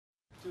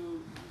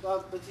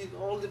but it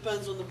all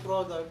depends on the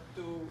product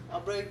to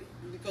upgrade,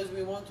 because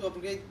we want to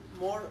upgrade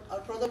more our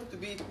product to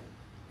be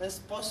as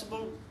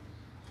possible,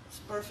 as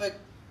perfect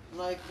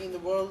like in the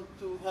world,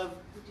 to have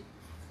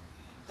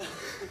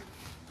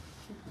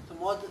to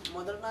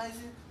modernize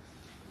it.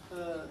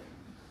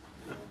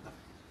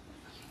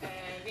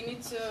 We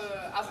need to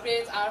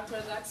upgrade our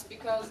products,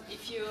 because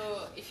if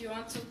you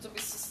want it to be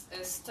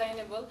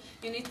sustainable,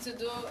 you need to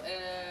do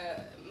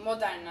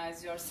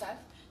modernize yourself.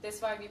 That's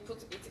why we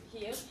put it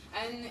here.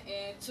 And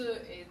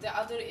the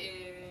other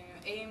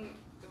aim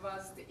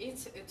was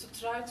to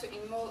try to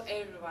involve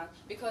everyone,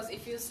 because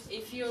if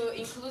you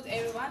include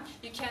everyone,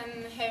 you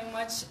can have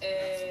much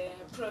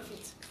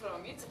profit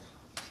from it.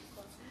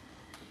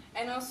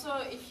 And also,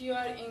 if you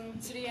are in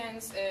 3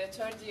 and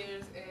third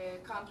year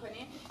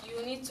company,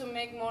 you need to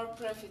make more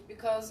profit,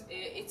 because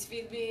it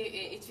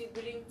will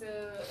bring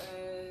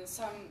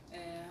some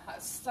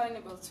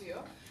sustainable to you.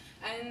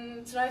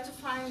 And try to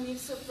find new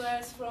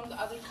suppliers from the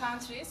other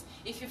countries.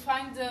 If you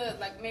find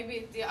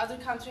maybe the other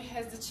country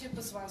has the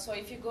cheapest one, so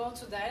if you go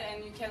to there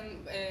and you can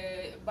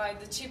buy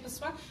the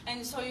cheapest one,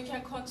 and so you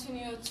can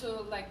continue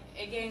to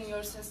again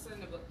you're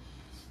sustainable,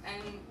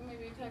 and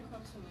maybe you can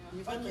continue.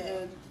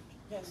 Even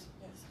yes.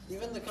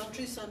 Even the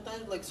countries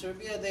sometimes, like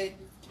Serbia, they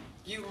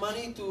give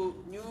money to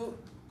new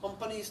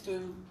companies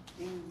to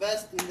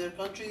invest in their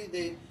country.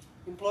 They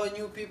employ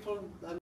new people.